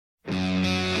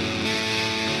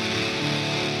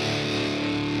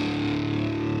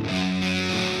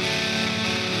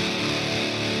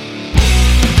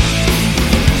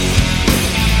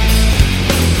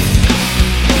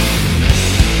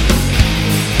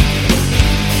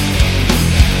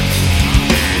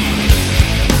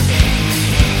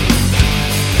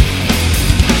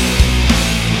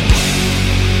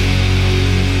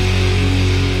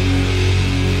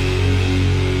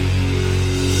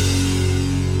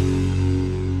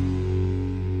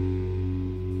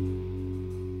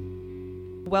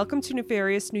Welcome to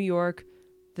Nefarious New York,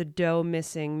 the Doe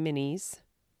Missing Minis.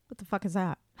 What the fuck is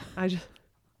that? I just...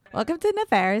 Welcome to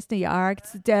Nefarious New York.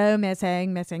 It's Doe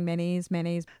missing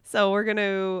minis. So we're going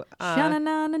to...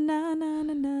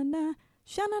 Sha-na-na-na-na-na-na-na.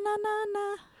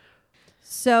 Sha-na-na-na-na.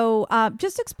 So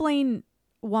just explain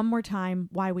one more time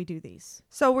why we do these.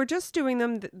 So we're just doing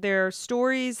them. They're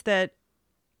stories that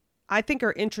I think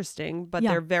are interesting, but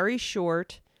they're very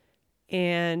short,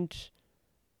 and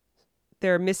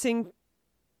they're missing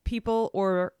people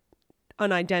or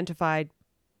unidentified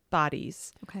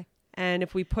bodies. Okay. And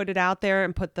if we put it out there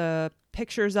and put the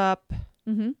pictures up,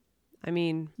 I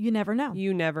mean... You never know.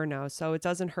 You never know. So it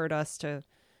doesn't hurt us to...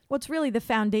 Well, it's really the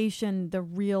foundation, the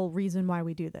real reason why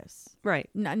we do this. Right.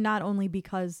 Not only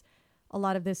because a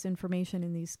lot of this information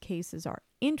in these cases are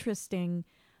interesting,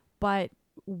 but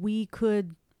we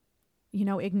could,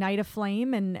 ignite a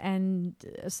flame and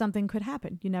something could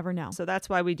happen. You never know. So that's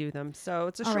why we do them. So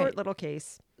it's a short little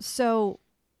case. So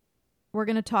we're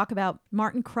going to talk about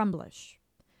Martin Crumblish.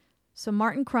 So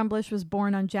Martin Crumblish was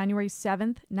born on January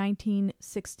 7th,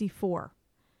 1964.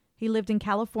 He lived in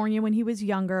California when he was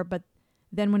younger, but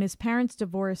then when his parents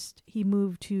divorced, he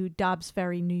moved to Dobbs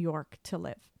Ferry, New York to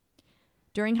live.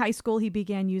 During high school, he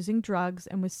began using drugs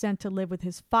and was sent to live with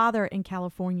his father in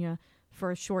California for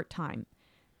a short time.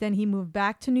 Then he moved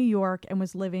back to New York and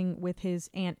was living with his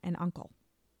aunt and uncle.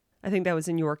 I think that was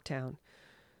in Yorktown.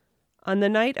 On the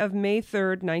night of May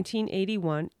 3rd,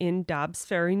 1981, in Dobbs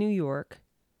Ferry, New York,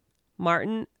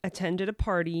 Martin attended a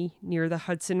party near the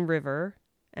Hudson River,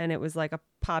 and it was like a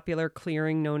popular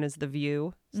clearing known as The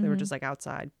View. So they were just like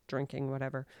outside drinking,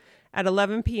 whatever. At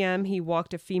 11 p.m., he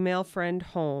walked a female friend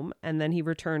home, and then he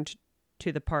returned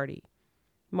to the party.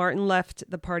 Martin left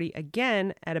the party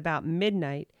again at about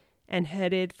midnight and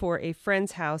headed for a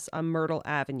friend's house on Myrtle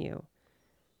Avenue.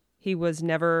 He was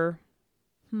never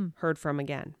heard from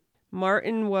again.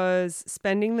 Martin was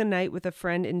spending the night with a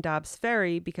friend in Dobbs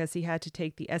Ferry because he had to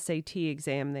take the SAT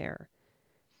exam there.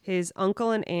 His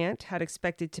uncle and aunt had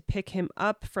expected to pick him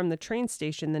up from the train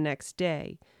station the next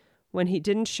day. When he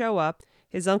didn't show up,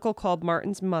 his uncle called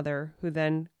Martin's mother, who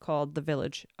then called the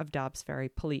village of Dobbs Ferry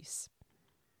police.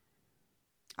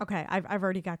 Okay, I've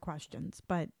already got questions,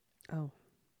 but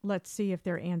let's see if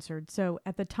they're answered. So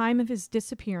at the time of his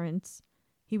disappearance,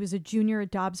 he was a junior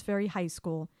at Dobbs Ferry High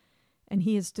School, and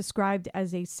he is described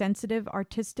as a sensitive,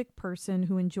 artistic person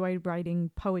who enjoyed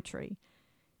writing poetry.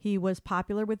 He was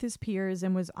popular with his peers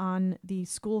and was on the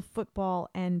school football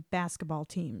and basketball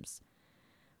teams.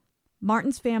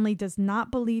 Martin's family does not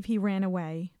believe he ran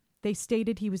away. They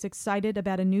stated he was excited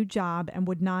about a new job and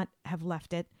would not have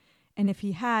left it. And if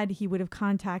he had, he would have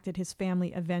contacted his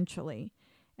family eventually.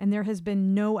 And there has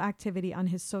been no activity on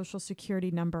his social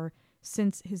security number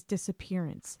since his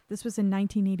disappearance. This was in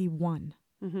 1981.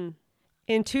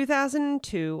 In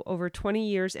 2002, over 20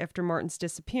 years after Martin's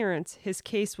disappearance, his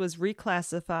case was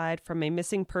reclassified from a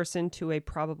missing person to a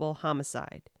probable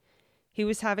homicide. He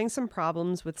was having some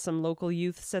problems with some local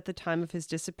youths at the time of his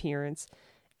disappearance,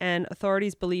 and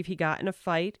authorities believe he got in a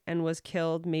fight and was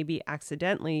killed, maybe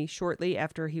accidentally, shortly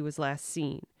after he was last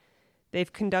seen.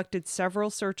 They've conducted several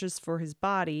searches for his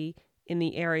body in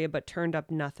the area but turned up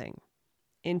nothing.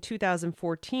 In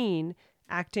 2014,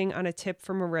 acting on a tip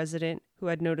from a resident who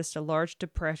had noticed a large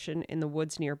depression in the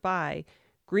woods nearby,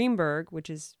 Greenberg, which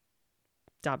is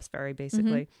Dobbs Ferry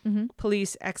basically,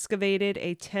 police excavated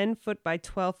a 10-foot by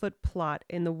 12-foot plot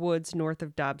in the woods north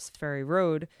of Dobbs Ferry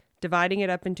Road, dividing it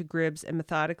up into gribs and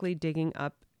methodically digging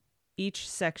up each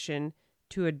section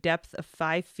to a depth of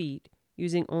 5 feet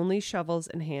using only shovels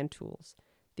and hand tools.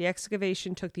 The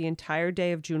excavation took the entire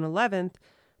day of June 11th,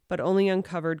 but only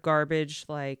uncovered garbage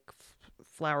like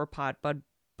flower pot,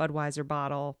 Budweiser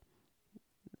bottle.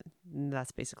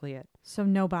 That's basically it. So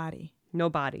no body. No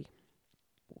body.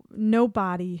 No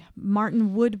body.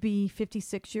 Martin would be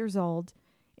 56 years old.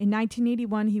 In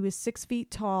 1981, he was 6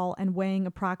 feet tall and weighing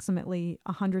approximately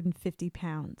 150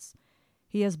 pounds.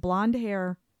 He has blonde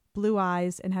hair, blue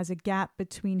eyes, and has a gap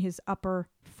between his upper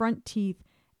front teeth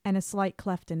and a slight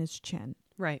cleft in his chin.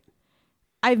 Right.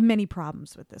 I have many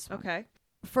problems with this one. Okay.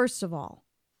 First of all,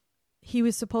 he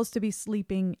was supposed to be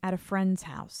sleeping at a friend's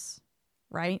house,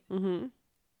 right? Mm-hmm.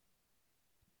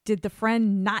 Did the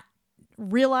friend not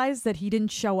realize that he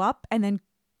didn't show up and then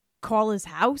call his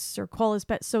house or call his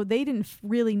pet? So they didn't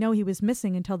really know he was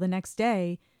missing until the next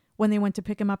day when they went to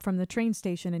pick him up from the train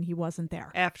station and he wasn't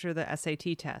there. After the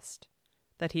SAT test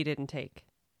that he didn't take.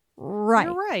 Right.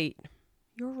 You're right.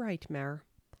 You're right, Mare.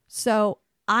 So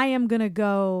I am going to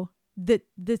go...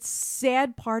 The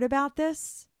sad part about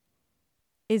this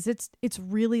is it's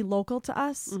really local to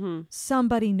us. Mm-hmm.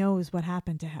 Somebody knows what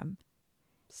happened to him.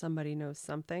 Somebody knows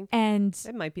something. And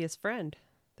it might be his friend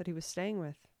that he was staying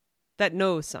with that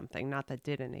knows something, not that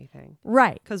did anything.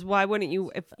 Right. Because why wouldn't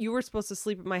you, if you were supposed to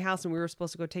sleep at my house and we were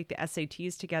supposed to go take the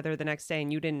SATs together the next day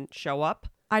and you didn't show up?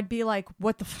 I'd be like,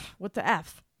 what the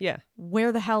F? Yeah.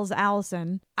 Where the hell's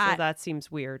Allison? So that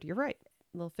seems weird. You're right.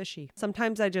 A little fishy.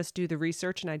 Sometimes I just do the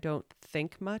research and I don't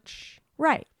think much.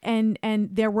 Right. And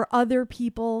there were other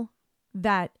people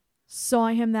that saw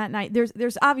him that night.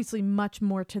 There's obviously much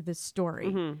more to this story.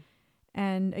 Mm-hmm.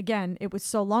 And again, it was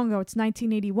so long ago. It's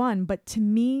 1981. But to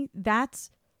me, that's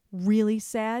really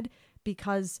sad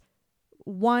because,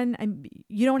 one,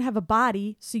 you don't have a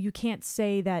body, so you can't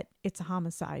say that it's a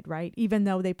homicide, right? Even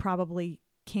though they probably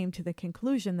came to the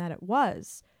conclusion that it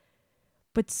was.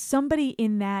 But somebody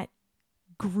in that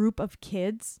group of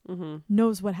kids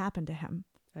knows what happened to him.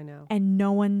 I know. And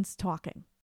no one's talking.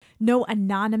 No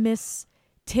anonymous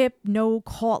tip, no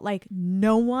call, like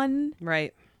no one.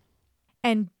 Right.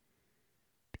 And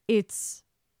it's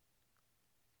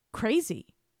crazy.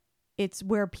 It's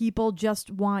where people just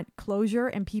want closure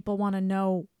and people want to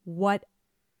know what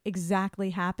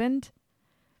exactly happened.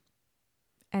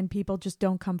 And people just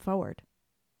don't come forward.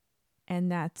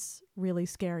 And that's really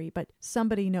scary. But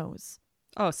somebody knows.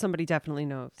 Oh, somebody definitely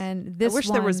knows. And this I wish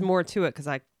there was more to it because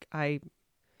I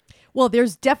well,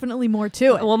 there's definitely more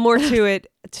to it. Well, more to it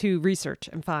to research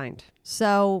and find.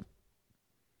 So,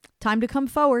 time to come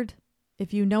forward.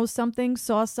 If you know something,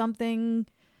 saw something,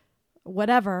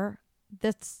 whatever,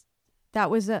 that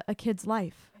was a kid's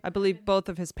life. I believe both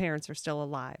of his parents are still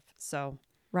alive. So,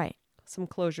 right. Some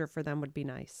closure for them would be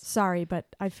nice. Sorry, but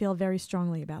I feel very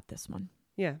strongly about this one.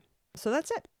 Yeah. So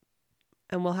that's it.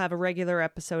 And we'll have a regular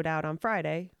episode out on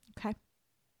Friday. Okay.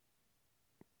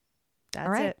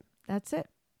 That's it. That's it.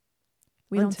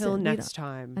 Until next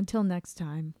time. Until next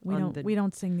time. We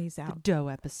don't sing these out. The Doe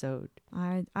episode.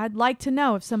 I'd like to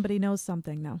know if somebody knows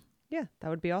something though. Yeah, that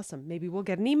would be awesome. Maybe we'll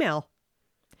get an email.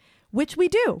 Which we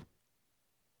do.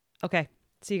 Okay.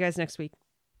 See you guys next week.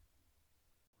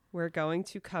 We're going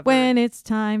to cover... When it's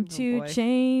time to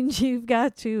change, you've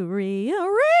got to rearrange.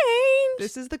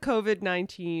 This is the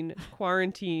COVID-19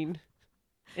 quarantine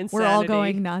insanity. We're all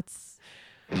going nuts.